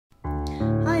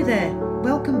Hi there,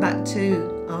 welcome back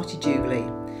to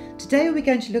ArtyJulie. Today we're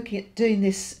going to look at doing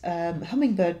this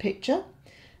hummingbird picture,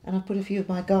 and I've put a few of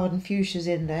my garden fuchsias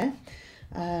in there,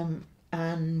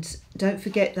 and don't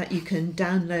forget that you can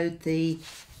download the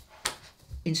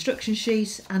instruction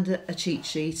sheet and a cheat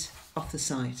sheet off the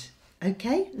site.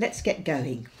 Okay, let's get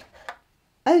going.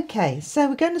 Okay, so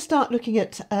we're going to start looking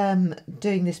at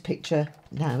doing this picture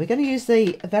now. We're going to use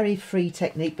the very free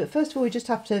technique, but first of all we just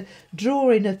have to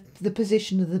draw in the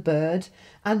position of the bird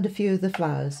and a few of the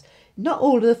flowers. Not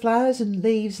all of the flowers and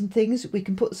leaves and things, we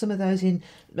can put some of those in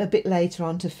a bit later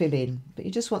on to fill in, but you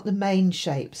just want the main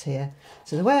shapes here.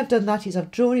 So the way I've done that is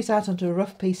I've drawn it out onto a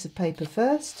rough piece of paper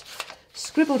first,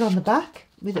 scribbled on the back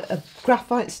with a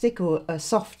graphite stick or a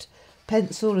soft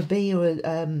pencil, a B or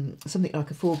something like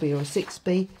a 4B or a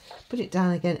 6B, put it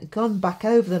down again, gone back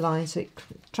over the line so it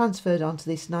transferred onto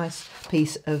this nice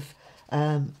piece of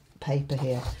paper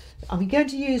here. I'm going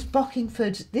to use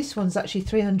Bockingford, this one's actually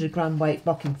 300 gram weight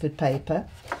Bockingford paper,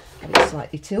 and it's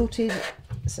slightly tilted,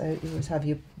 so you always have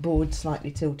your board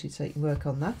slightly tilted so you can work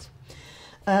on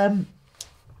that.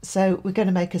 So we're going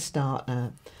to make a start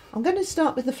now. I'm going to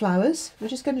start with the flowers. We're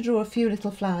just going to draw a few little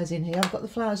flowers in here. I've got the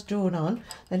flowers drawn on.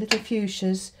 They're little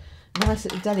fuchsias, nice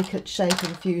little delicate shape of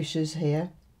the fuchsias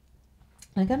here.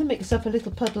 I'm going to mix up a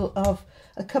little puddle of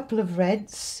a couple of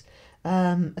reds,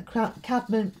 a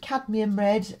cadmium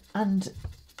red and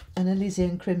an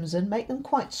Elysian crimson. Make them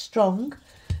quite strong.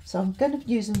 So I'm going to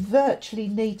use them virtually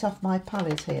neat off my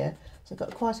palette here. So I've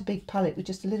got quite a big palette with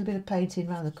just a little bit of painting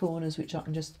around the corners, which I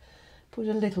can just put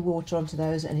a little water onto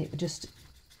those, and it just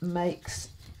makes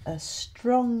a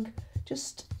strong,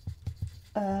 just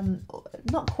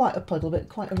not quite a puddle but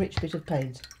quite a rich bit of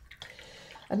paint.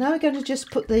 And now we're going to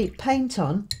just put the paint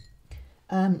on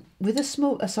with a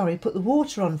small put the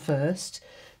water on first.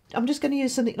 I'm just going to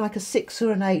use something like a 6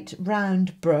 or an 8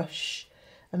 round brush,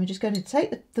 and we're just going to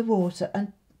take the water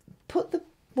and put the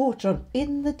water on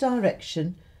in the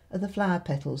direction of the flower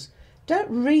petals.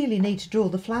 Don't really need to draw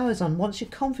the flowers on. Once you're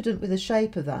confident with the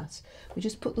shape of that, we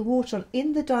just put the water on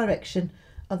in the direction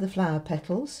of the flower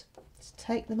petals. Just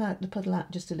take them out, the puddle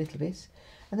out just a little bit,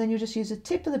 and then you'll just use the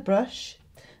tip of the brush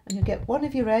and you'll get one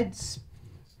of your reds,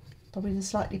 probably the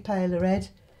slightly paler red,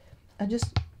 and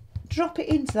just drop it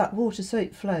into that water so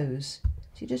it flows.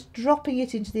 So you're just dropping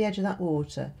it into the edge of that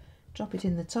water. Drop it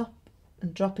in the top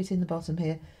and drop it in the bottom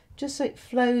here, just so it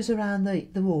flows around the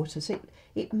water. So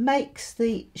it makes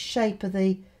the shape of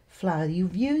the flower.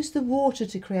 You've used the water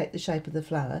to create the shape of the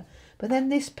flower, but then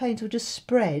this paint will just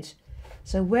spread.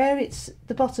 So where it's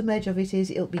the bottom edge of it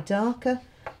is, it'll be darker,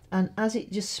 and as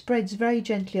it just spreads very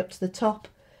gently up to the top,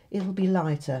 it'll be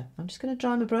lighter. I'm just going to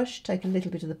dry my brush, take a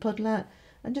little bit of the puddle out,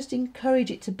 and just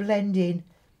encourage it to blend in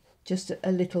just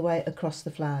a little way across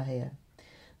the flower here.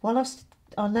 While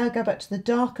I'll now go back to the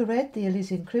darker red, the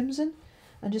Elysian crimson,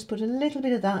 and just put a little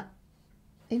bit of that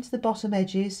into the bottom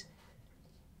edges,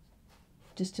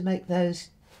 just to make those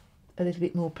a little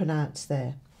bit more pronounced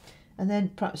there. And then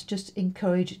perhaps just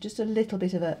encourage just a little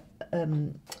bit of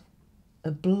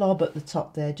a blob at the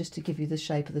top there, just to give you the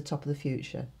shape of the top of the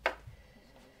fuchsia.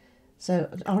 So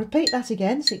I'll repeat that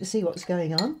again so you can see what's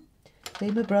going on.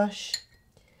 Clean my brush,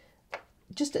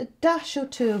 just a dash or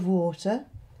two of water.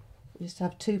 We just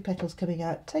have 2 petals coming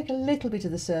out. Take a little bit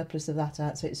of the surplus of that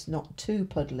out so it's not too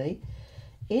puddly.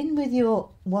 In with your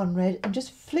one red and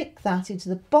just flick that into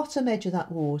the bottom edge of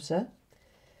that water,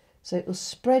 so it will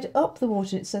spread up the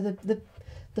water, so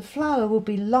the flower will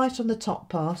be light on the top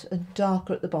part and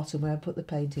darker at the bottom where I put the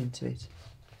paint into it.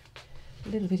 A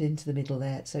little bit into the middle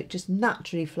there, so it just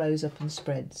naturally flows up and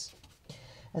spreads.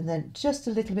 And then just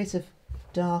a little bit of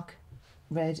dark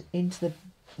red into the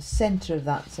centre of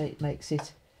that so it makes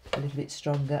it a little bit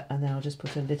stronger, and then I'll just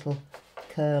put a little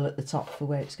curl at the top for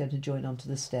where it's going to join onto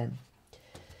the stem.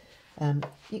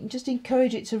 You can just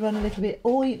encourage it to run a little bit,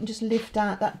 or you can just lift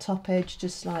out that top edge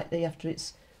just slightly after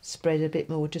it's spread a bit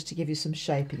more, just to give you some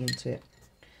shaping into it.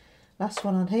 Last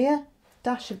one on here,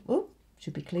 dash of, oh,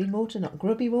 should be clean water, not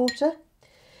grubby water.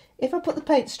 If I put the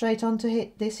paint straight onto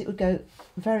this, it would go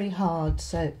very hard,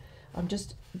 so I'm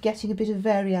just getting a bit of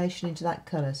variation into that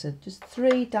colour. So just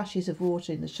 3 dashes of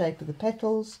water in the shape of the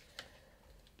petals.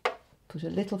 Put a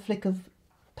little flick of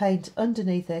paint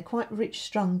underneath there, quite rich,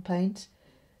 strong paint.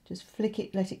 Just flick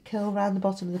it, let it curl round the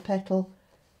bottom of the petal.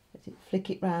 Let it flick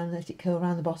it round, let it curl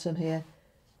round the bottom here,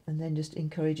 and then just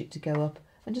encourage it to go up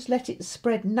and just let it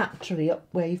spread naturally up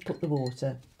where you've put the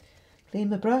water. Clean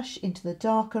my brush into the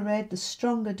darker red, the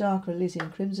stronger, darker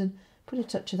Elysian crimson. Put a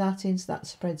touch of that in so that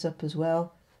spreads up as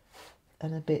well,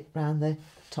 and a bit round the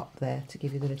top there to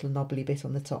give you the little knobbly bit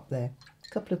on the top there. A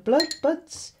couple of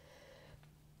buds,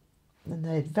 And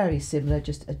they're very similar,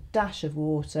 just a dash of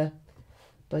water,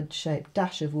 bud shaped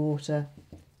dash of water.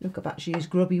 Look, I've actually used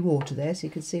grubby water there so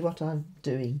you can see what I'm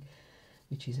doing,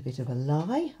 which is a bit of a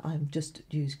lie. I've just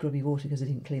used grubby water because I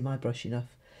didn't clean my brush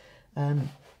enough.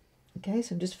 Okay,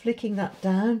 so I'm just flicking that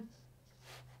down,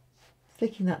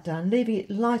 leaving it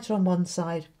lighter on one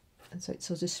side, and so it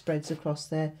sort of spreads across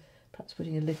there, perhaps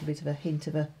putting a little bit of a hint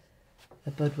of a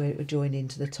bud where it would join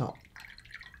into the top.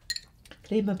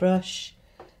 Clean my brush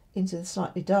into the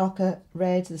slightly darker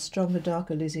red, the stronger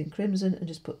darker alizarin crimson, and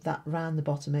just put that round the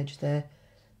bottom edge there,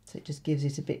 so it just gives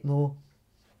it a bit more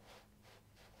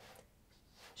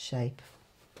shape.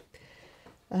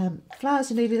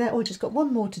 Flowers are nearly there. Oh, just got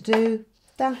one more to do.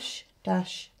 Dash,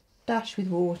 dash, dash with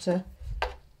water,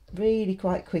 really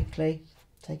quite quickly.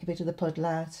 Take a bit of the puddle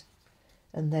out,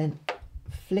 and then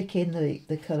flick in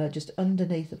the colour just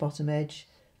underneath the bottom edge,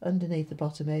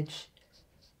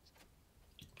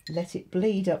 let it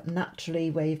bleed up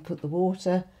naturally where you've put the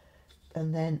water,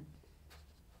 and then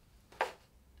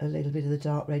a little bit of the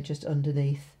dark red just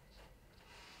underneath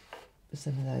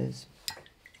some of those.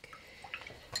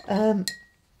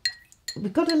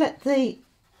 We've got to let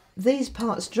these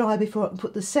parts dry before I can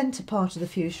put the centre part of the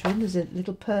fuchsia in. There's a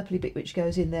little purpley bit which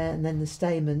goes in there, and then the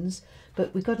stamens,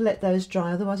 but we've got to let those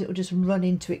dry, otherwise it will just run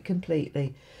into it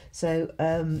completely. So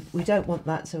we don't want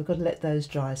that, so we've got to let those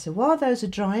dry. So while those are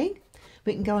drying,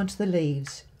 we can go on to the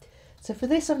leaves. So for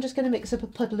this I'm just going to mix up a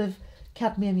puddle of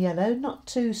cadmium yellow, not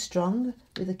too strong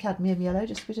with the cadmium yellow,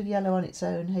 just a bit of yellow on its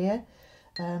own here.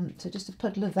 So just a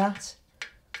puddle of that,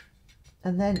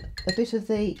 and then a bit of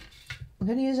the, I'm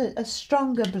going to use a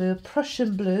stronger blue, a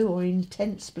Prussian blue or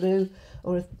intense blue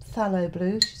or a phthalo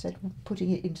blue. She said putting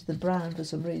it into the brown for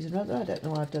some reason or other. I don't know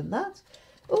why I've done that.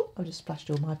 Oh, I've just splashed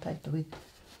all my paper with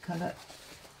colour.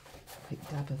 Quick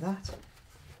dab of that.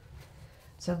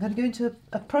 So I'm going to go into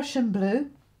a Prussian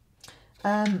blue or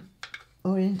an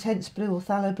intense blue or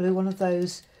phthalo blue, one of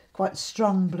those quite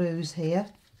strong blues here.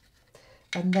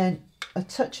 And then a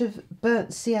touch of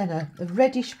burnt sienna, a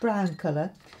reddish brown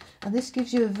colour. And this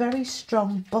gives you a very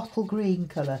strong bottle green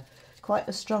colour, quite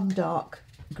a strong dark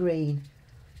green.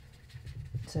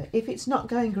 So if it's not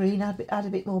going green, add a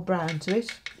bit more brown to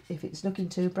it. If it's looking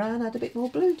too brown, add a bit more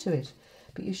blue to it.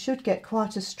 But you should get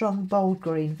quite a strong bold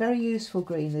green, very useful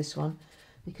green this one,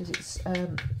 because it's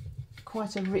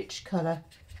quite a rich colour.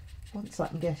 Once I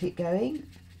can get it going,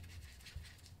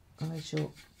 I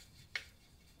shall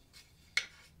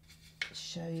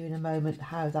show you in a moment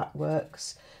how that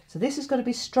works. So this has got to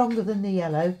be stronger than the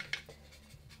yellow.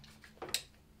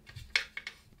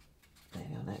 There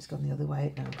we are, now it's gone the other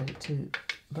way. Now I've got it too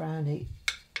browny.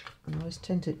 I always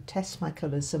tend to test my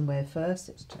colours somewhere first.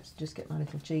 Let's just get my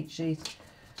little cheat sheet,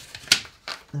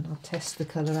 and I'll test the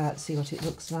colour out, see what it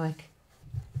looks like.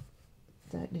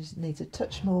 That needs a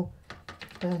touch more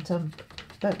burnt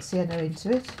sienna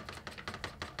into it.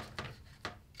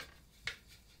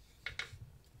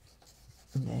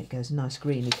 And there it goes, a nice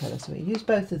greeny colour. So we use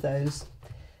both of those,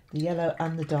 the yellow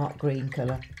and the dark green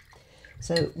colour.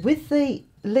 So with the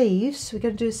leaves, we're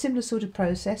going to do a similar sort of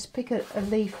process. Pick a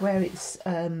leaf where it's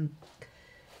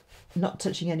not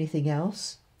touching anything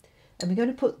else. And we're going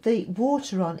to put the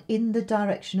water on in the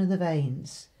direction of the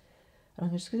veins. And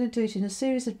I'm just going to do it in a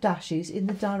series of dashes in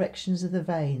the directions of the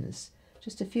veins.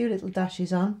 Just a few little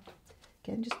dashes on.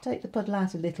 Again, just take the puddle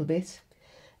out a little bit.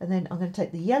 And then I'm going to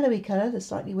take the yellowy colour, the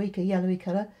slightly weaker yellowy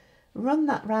colour, run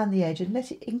that round the edge and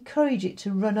encourage it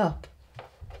to run up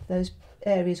those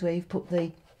areas where you've put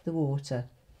the water.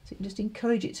 So you can just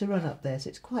encourage it to run up there. So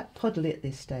it's quite puddly at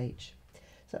this stage.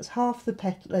 So that's half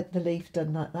the leaf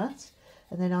done like that.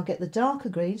 And then I'll get the darker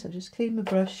green, so I'll just clean my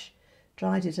brush,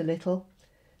 dried it a little,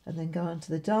 and then go on to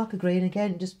the darker green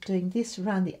again, just doing this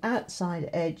around the outside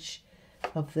edge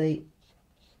of the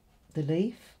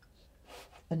leaf,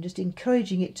 and just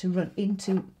encouraging it to run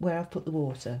into where I've put the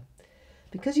water.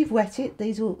 Because you've wet it,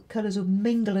 these colours will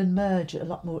mingle and merge a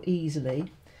lot more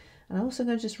easily. And I'm also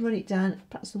going to just run it down,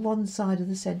 perhaps the one side of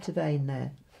the centre vein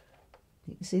there.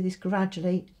 You can see this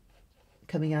gradually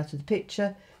coming out of the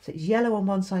picture. So it's yellow on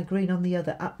one side, green on the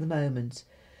other at the moment.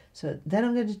 So then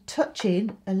I'm going to touch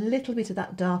in a little bit of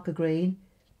that darker green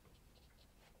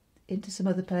into some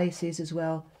other places as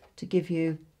well to give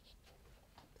you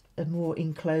a more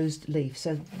enclosed leaf.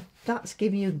 So that's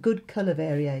giving you a good colour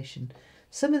variation.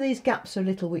 Some of these gaps are a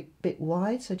little bit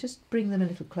wide, so just bring them a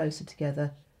little closer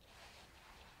together,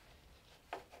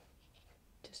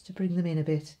 just to bring them in a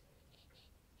bit,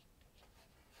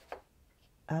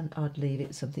 and I'd leave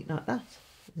it something like that,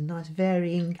 a nice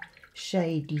varying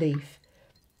shade leaf.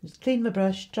 Just clean my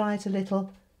brush, dry it a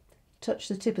little, touch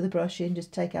the tip of the brush in,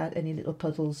 just take out any little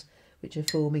puddles which are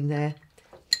forming there.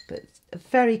 but it's a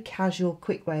very casual,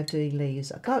 quick way of doing leaves.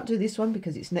 I can't do this one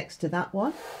because it's next to that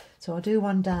one, so I'll do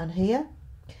one down here.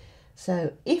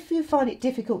 So if you find it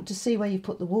difficult to see where you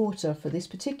put the water for this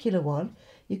particular one,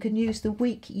 you can use the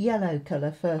weak yellow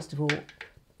colour first of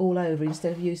all over,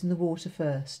 instead of using the water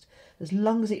first, as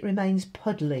long as it remains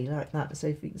puddly like that. So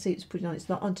if you can see, it's putting on, it's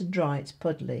not on to dry, it's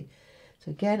puddly. So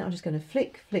again, I'm just going to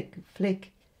flick, flick,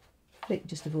 flick, flick,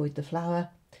 just avoid the flower.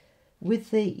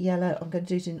 With the yellow, I'm going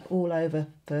to do it all over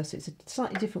first. It's a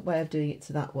slightly different way of doing it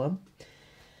to that one.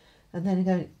 And then I'm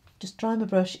going to just dry my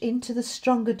brush into the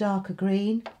stronger, darker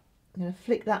green. I'm going to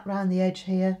flick that round the edge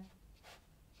here,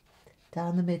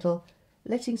 down the middle,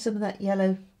 letting some of that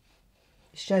yellow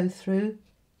show through.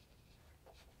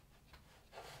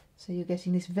 So you're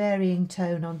getting this varying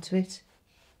tone onto it.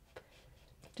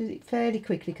 Do it fairly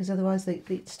quickly because otherwise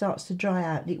it starts to dry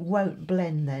out and it won't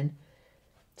blend then.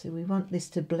 So we want this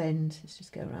to blend. Let's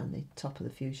just go around the top of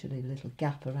the fuchsia, leave a little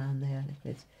gap around there a little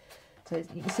bit. So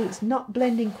you can see it's not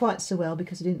blending quite so well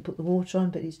because I didn't put the water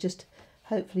on, but it's just,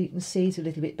 hopefully you can see it a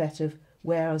little bit better of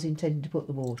where I was intending to put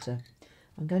the water.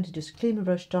 I'm going to just clean my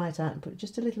brush, dry it out and put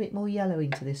just a little bit more yellow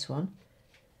into this one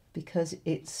because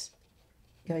it's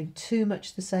going too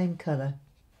much the same colour.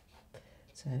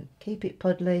 So keep it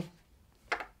puddly,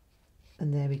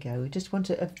 and there we go. We just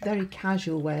want a very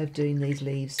casual way of doing these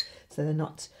leaves so they're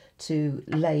not too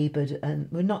laboured, and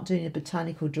we're not doing a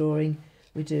botanical drawing,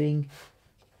 we're doing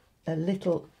a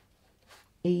little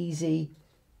easy,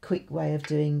 quick way of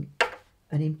doing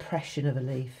an impression of a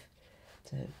leaf.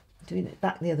 So doing it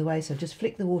back the other way, so just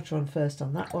flick the water on first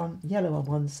on that one, yellow on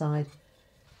one side,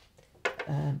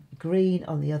 green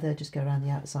on the other, just go around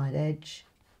the outside edge,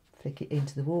 flick it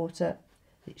into the water.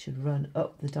 It should run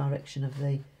up the direction of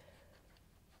the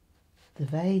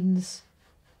veins.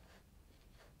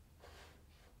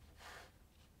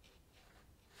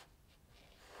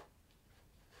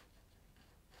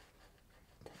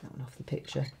 Take that one off the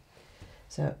picture.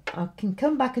 So I can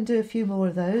come back and do a few more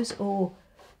of those, or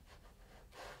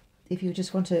if you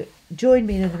just want to join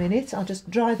me in a minute, I'll just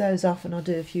dry those off and I'll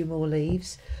do a few more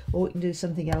leaves, or we can do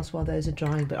something else while those are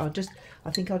drying, but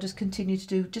I think I'll just continue to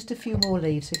do just a few more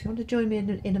leaves. So if you want to join me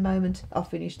in a moment, I'll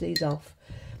finish these off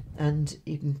and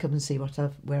you can come and see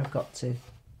where I've got to.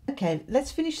 Okay,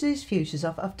 let's finish these fuchsias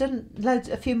off. I've done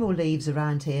a few more leaves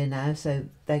around here now, so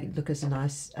they look as a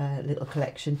nice little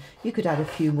collection. You could add a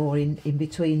few more in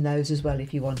between those as well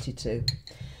if you wanted to.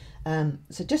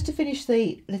 So just to finish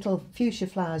the little fuchsia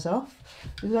flowers off,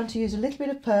 we want to use a little bit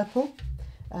of purple,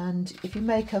 and if you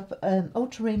make up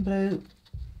ultramarine blue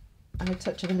and a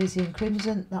touch of Elysian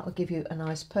crimson, that will give you a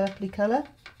nice purpley colour,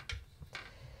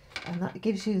 and that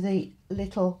gives you the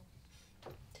little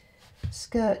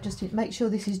skirt. Just make sure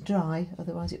this is dry,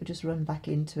 otherwise it will just run back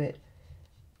into it.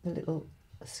 The little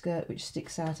skirt which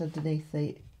sticks out underneath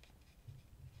the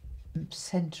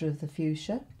centre of the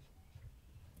fuchsia.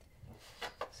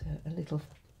 So a little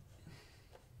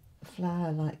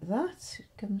flower like that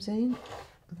comes in,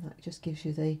 and that just gives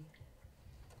you the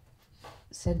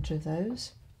centre of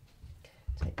those.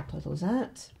 Take the puddles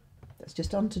out. That's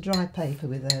just onto dry paper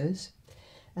with those,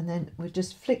 and then we'll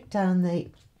just flick down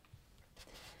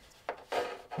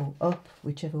or up,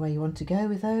 whichever way you want to go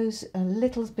with those, a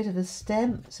little bit of a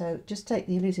stem. So just take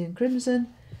the Elysian crimson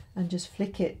and just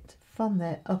flick it from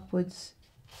there upwards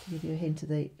to give you a hint of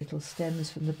the little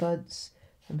stems from the buds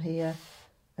from here,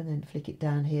 and then flick it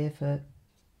down here for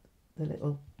the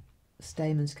little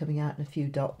stamens coming out and a few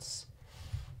dots.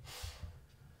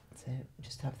 So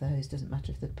just have those, doesn't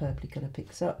matter if the purpley colour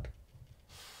picks up.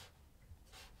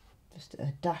 Just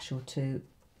a dash or two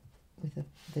with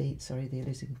the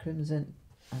Elysian crimson,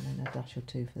 and then a dash or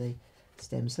two for the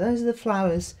stems. So those are the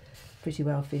flowers, pretty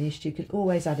well finished. You can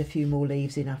always add a few more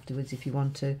leaves in afterwards if you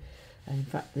want to. And in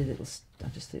fact, I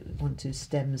just want to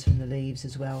stems from the leaves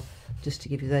as well, just to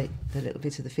give you the little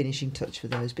bit of the finishing touch for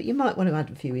those. But you might want to add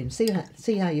a few in, see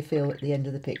how you feel at the end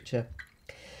of the picture.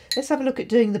 Let's have a look at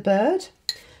doing the bird.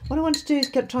 What I want to do is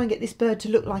try and get this bird to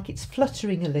look like it's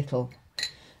fluttering a little.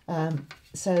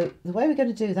 So the way we're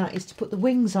going to do that is to put the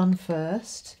wings on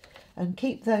first and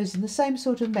keep those in the same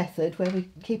sort of method where we're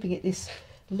keeping it this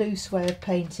loose way of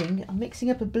painting. I'm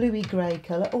mixing up a bluey grey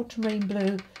colour, ultramarine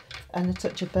blue and a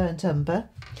touch of burnt umber.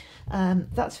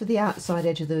 That's for the outside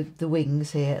edge of the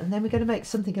wings here, and then we're going to make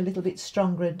something a little bit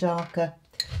stronger and darker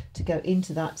to go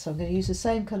into that. So I'm going to use the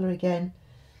same colour again,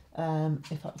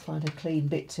 if I can find a clean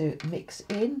bit to mix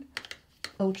in,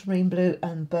 ultramarine blue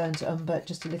and burnt umber,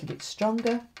 just a little bit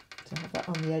stronger. So I have that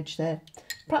on the edge there.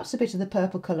 Perhaps a bit of the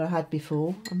purple colour I had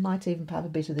before. I might even have a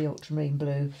bit of the ultramarine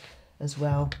blue as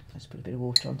well. Let's put a bit of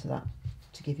water onto that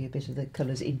to give you a bit of the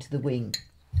colours into the wing.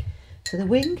 So the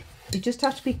wing, you just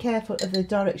have to be careful of the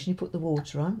direction you put the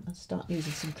water on. I'll start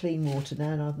using some clean water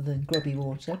now rather than grubby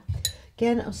water.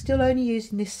 Again, I'm still only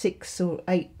using this 6 or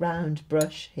 8 round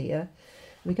brush here.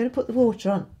 We're going to put the water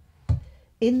on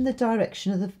in the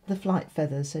direction of the flight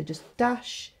feathers. So just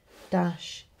dash,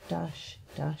 dash, dash,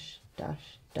 dash,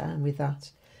 dash down with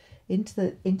that into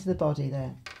the body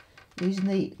there. Using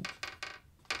the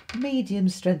medium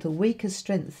strength or weaker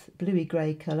strength bluey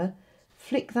grey colour.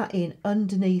 Flick that in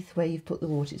underneath where you've put the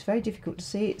water. It's very difficult to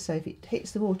see it, so if it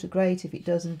hits the water, great. If it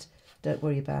doesn't, don't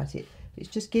worry about it. It's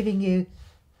just giving you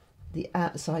the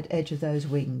outside edge of those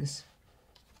wings.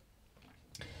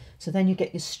 So then you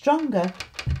get your stronger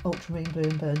ultramarine blue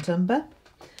and burnt umber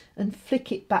and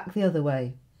flick it back the other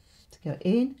way. To go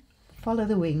in, follow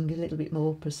the wing a little bit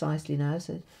more precisely now.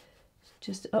 So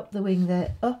just up the wing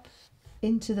there, up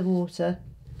into the water,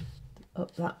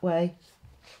 up that way.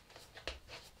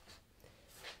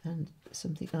 And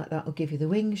something like that will give you the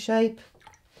wing shape.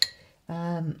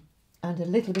 And a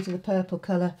little bit of the purple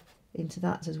colour into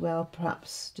that as well,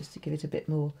 perhaps just to give it a bit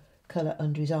more colour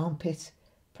under his armpit.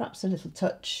 Perhaps a little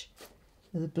touch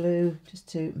of the blue just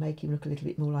to make him look a little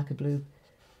bit more like a blue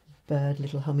bird,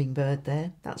 little hummingbird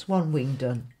there. That's one wing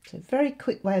done. So very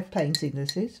quick way of painting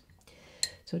this is.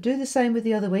 So do the same with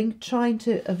the other wing, trying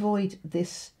to avoid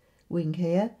this wing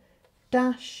here.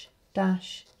 Dash,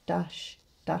 dash, dash,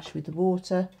 dash with the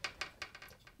water.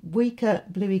 Weaker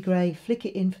bluey grey, flick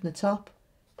it in from the top,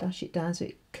 dash it down so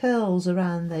it curls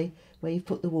around where you've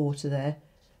put the water there,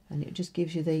 and it just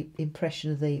gives you the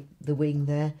impression of the wing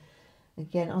there.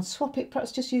 Again, I'll swap it,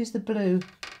 perhaps just use the blue,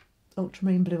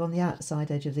 ultramarine blue on the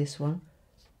outside edge of this one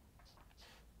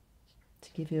to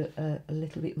give you a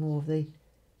little bit more of the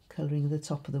colouring of the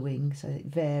top of the wing, so it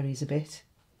varies a bit.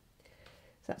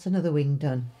 So that's another wing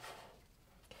done.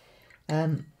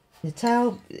 The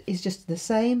tail is just the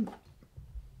same.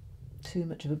 Too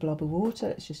much of a blob of water.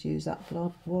 Let's just use that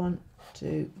blob. 1,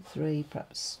 2, 3,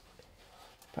 perhaps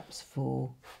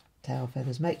 4 tail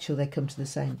feathers. Make sure they come to the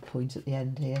same point at the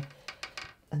end here.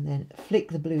 And then flick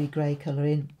the bluey grey colour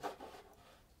in.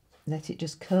 Let it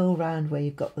just curl round where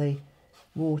you've got the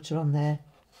water on there.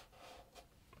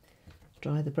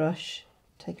 Dry the brush.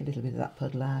 Take a little bit of that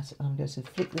puddle out. And I'm going to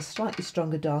flick the slightly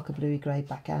stronger, darker bluey grey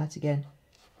back out again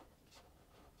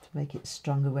to make it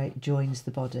stronger where it joins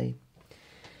the body.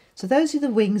 So those are the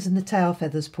wings and the tail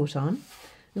feathers put on.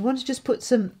 We want to just put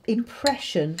some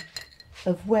impression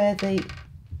of where the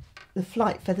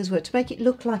flight feathers were to make it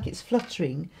look like it's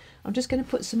fluttering. I'm just going to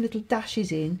put some little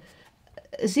dashes in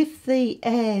as if the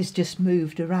air's just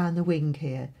moved around the wing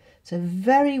here. So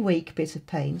very weak bit of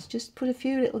paint, just put a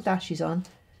few little dashes on.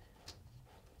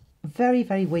 Very,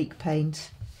 very weak paint.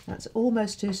 That's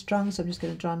almost too strong, so I'm just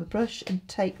going to dry my brush and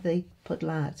take the puddle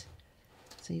out.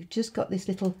 So you've just got this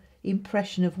little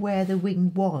impression of where the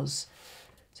wing was.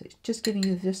 So it's just giving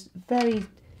you this very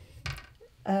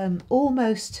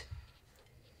almost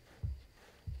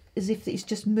as if it's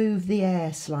just moved the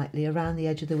air slightly around the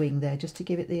edge of the wing there, just to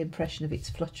give it the impression of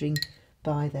it's fluttering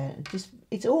by there.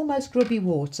 It's almost grubby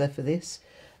water for this,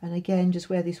 and again just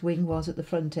where this wing was at the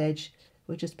front edge,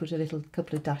 we'll just put a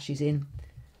couple of dashes in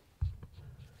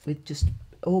with just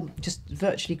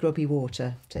virtually grubby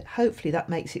water. So hopefully that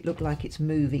makes it look like it's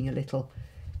moving a little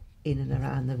in and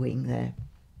around the wing there.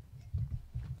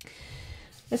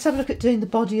 Let's have a look at doing the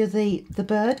body of the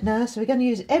bird now. So we're going to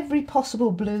use every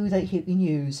possible blue that you can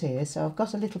use here. So I've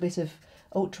got a little bit of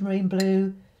ultramarine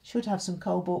blue, should have some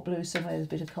cobalt blue somewhere. There's a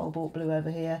bit of cobalt blue over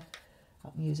here. I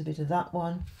can use a bit of that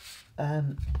one, a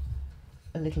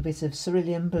little bit of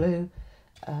cerulean blue,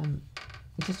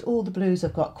 just all the blues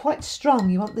I've got. Quite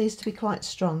strong, you want these to be quite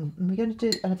strong. And we're going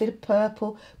to do a bit of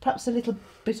purple, perhaps a little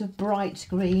bit of bright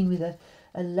green with a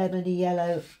lemony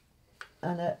yellow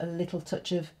and a little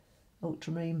touch of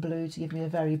ultramarine blue to give me a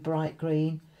very bright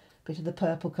green. A bit of the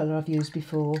purple colour I've used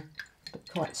before, but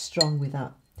quite strong with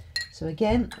that. So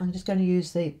again, I'm just going to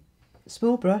use the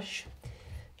small brush.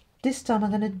 This time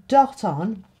I'm going to dot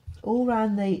on all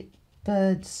around the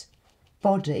bird's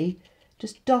body,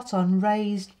 just dot on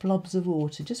raised blobs of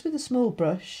water, just with a small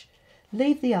brush.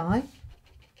 Leave the eye,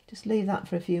 just leave that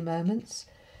for a few moments.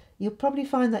 You'll probably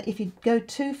find that if you go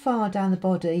too far down the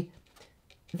body,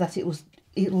 that it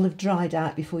will have dried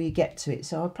out before you get to it.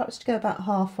 So I'll perhaps go about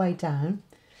halfway down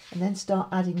and then start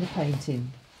adding the paint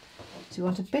in. So you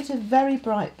want a bit of very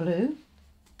bright blue,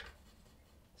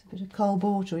 a bit of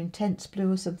cobalt or intense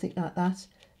blue or something like that.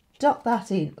 Dot that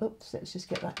in. Oops, let's just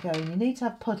get that going. You need to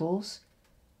have puddles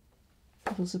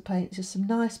of paint, just some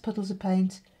nice puddles of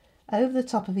paint over the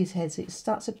top of his head so it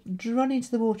starts to run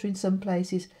into the water in some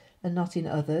places and not in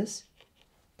others.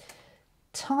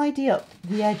 tidy up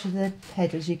the edge of the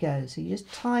head as you go. So you're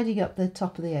just tidying up the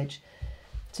top of the edge.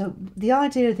 So the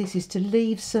idea of this is to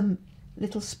leave some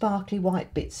little sparkly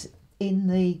white bits in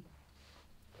the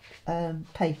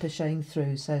paper showing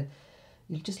through. So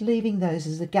you're just leaving those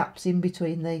as the gaps in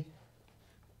between the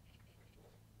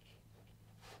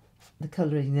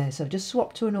colouring there. So I've just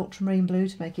swapped to an ultramarine blue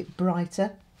to make it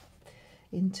brighter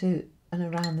into and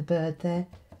around the bird there.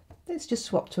 Let's just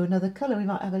swap to another colour. We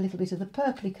might have a little bit of the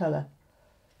purpley colour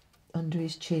under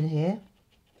his chin here.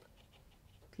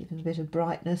 Give him a bit of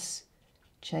brightness.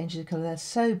 Change the colour. They're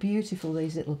so beautiful,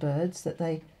 these little birds, that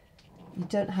you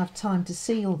don't have time to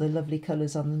see all the lovely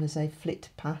colours on them as they flit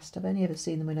past. I've only ever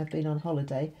seen them when I've been on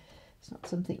holiday. It's not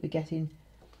something we get in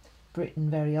Britain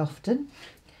very often.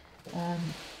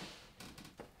 And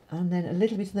then a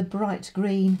little bit of the bright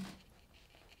green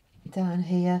down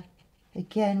here.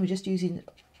 Again, we're just using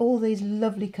all these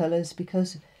lovely colours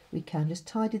because we can. Just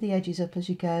tidy the edges up as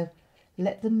you go.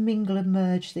 Let them mingle and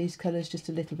merge, these colours, just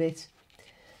a little bit.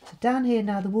 So down here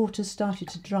now the water's started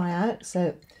to dry out,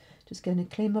 so just going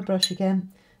to clean my brush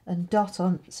again and dot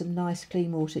on some nice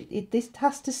clean water. This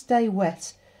has to stay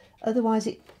wet, otherwise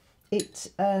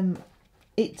it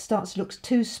starts to look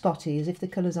too spotty, as if the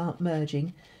colours aren't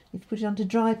merging. If you put it onto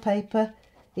dry paper,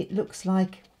 it looks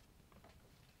like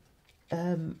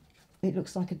a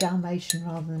Dalmatian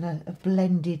rather than a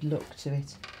blended look to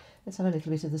it. Let's have a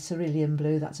little bit of the cerulean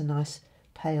blue. That's a nice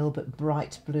pale but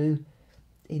bright blue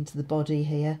into the body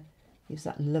here. Gives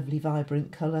that lovely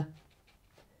vibrant colour.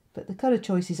 But the colour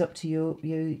choice is up to you.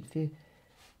 If you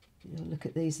look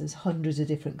at these, there's hundreds of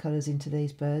different colours into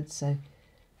these birds. So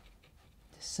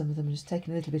some of them are just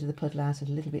taking a little bit of the puddle out, a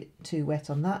little bit too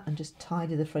wet on that, and just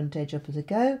tidy the front edge up as I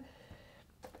go.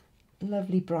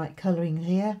 Lovely bright colouring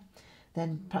here.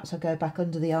 Then perhaps I'll go back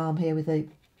under the arm here with the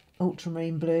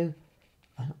ultramarine blue.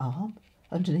 An arm?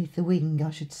 Underneath the wing,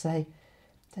 I should say.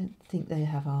 Don't think they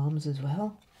have arms as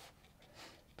well.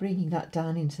 Bringing that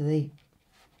down into the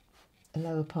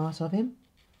lower part of him.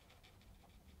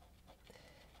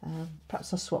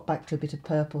 Perhaps I'll swap back to a bit of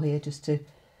purple here just to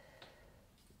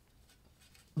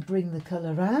bring the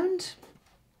colour round.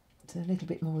 So a little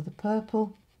bit more of the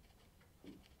purple.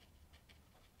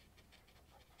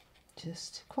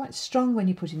 Just quite strong when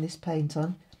you're putting this paint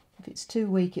on. If it's too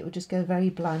weak, it will just go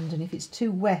very bland, and if it's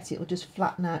too wet, it will just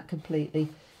flatten out completely.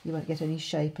 You won't get any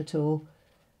shape at all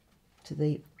to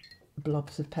the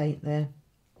blobs of paint there.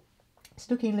 It's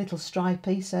looking a little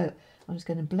stripy, so I'm just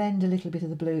going to blend a little bit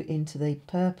of the blue into the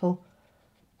purple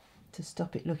to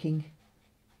stop it looking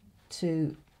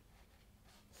too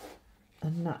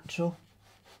unnatural.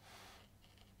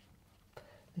 A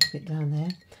little bit down there.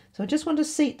 So I just want to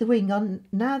seat the wing on.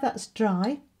 Now that's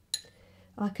dry,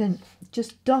 I can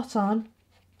just dot on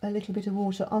a little bit of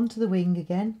water onto the wing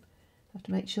again. I have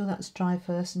to make sure that's dry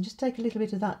first, and just take a little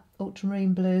bit of that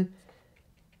ultramarine blue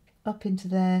up into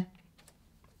there,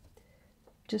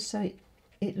 just so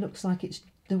it looks like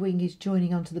the wing is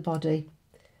joining onto the body.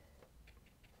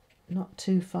 Not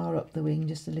too far up the wing,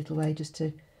 just a little way, just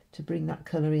to bring that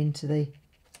colour into the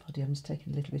body. I'm just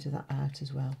taking a little bit of that out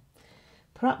as well.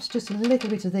 Perhaps just a little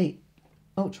bit of the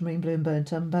ultramarine blue and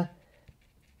burnt umber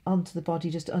onto the body,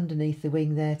 just underneath the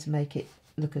wing there, to make it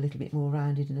look a little bit more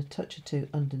rounded, and a touch or two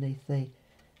underneath the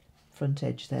front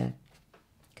edge there.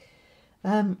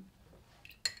 Now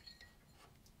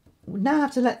I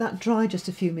have to let that dry just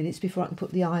a few minutes before I can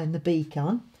put the eye and the beak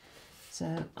on.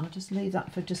 So I'll just leave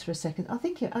that for just for a second. I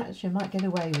think I might get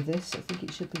away with this. I think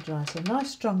it should be dry. So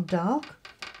nice strong dark.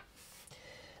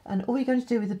 And all you're going to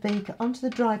do with the beak, onto the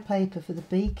dry paper for the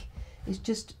beak, is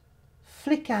just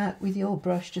flick out with your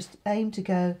brush. Just aim to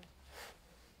go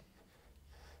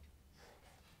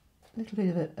a little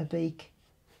bit of a beak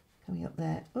coming up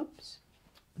there. Oops.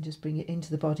 And just bring it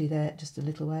into the body there just a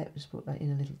little way. Just put that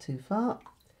in a little too far.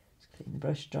 Just clean the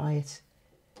brush, dry it.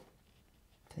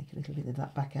 Take a little bit of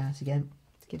that back out again.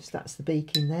 That's the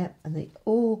beak in there. And the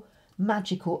all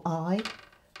magical eye.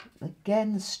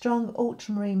 Again, the strong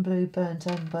ultramarine blue burnt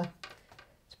umber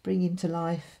to bring him to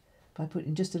life by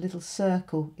putting just a little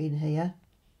circle in here,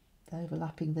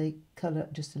 overlapping the colour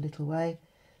just a little way,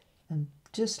 and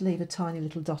just leave a tiny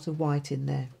little dot of white in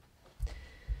there.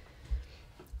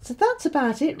 So that's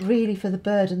about it really for the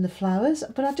bird and the flowers,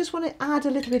 but I just want to add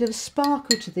a little bit of a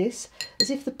sparkle to this,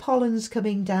 as if the pollen's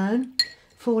coming down,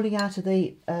 falling out of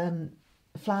the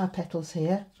flower petals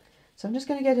here. So I'm just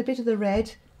going to get a bit of the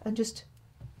red and just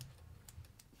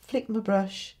flick my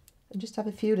brush and just have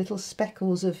a few little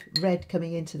speckles of red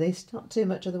coming into this. Not too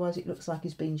much, otherwise it looks like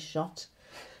it's been shot.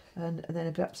 And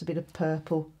then perhaps a bit of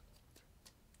purple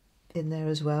in there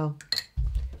as well.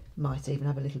 Might even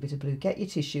have a little bit of blue. Get your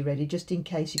tissue ready just in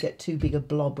case you get too big a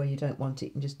blob where you don't want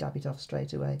it, and just dab it off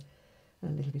straight away.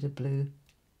 And a little bit of blue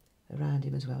around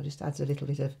him as well, just adds a little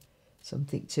bit of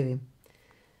something to him.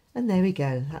 And there we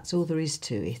go, that's all there is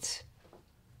to it.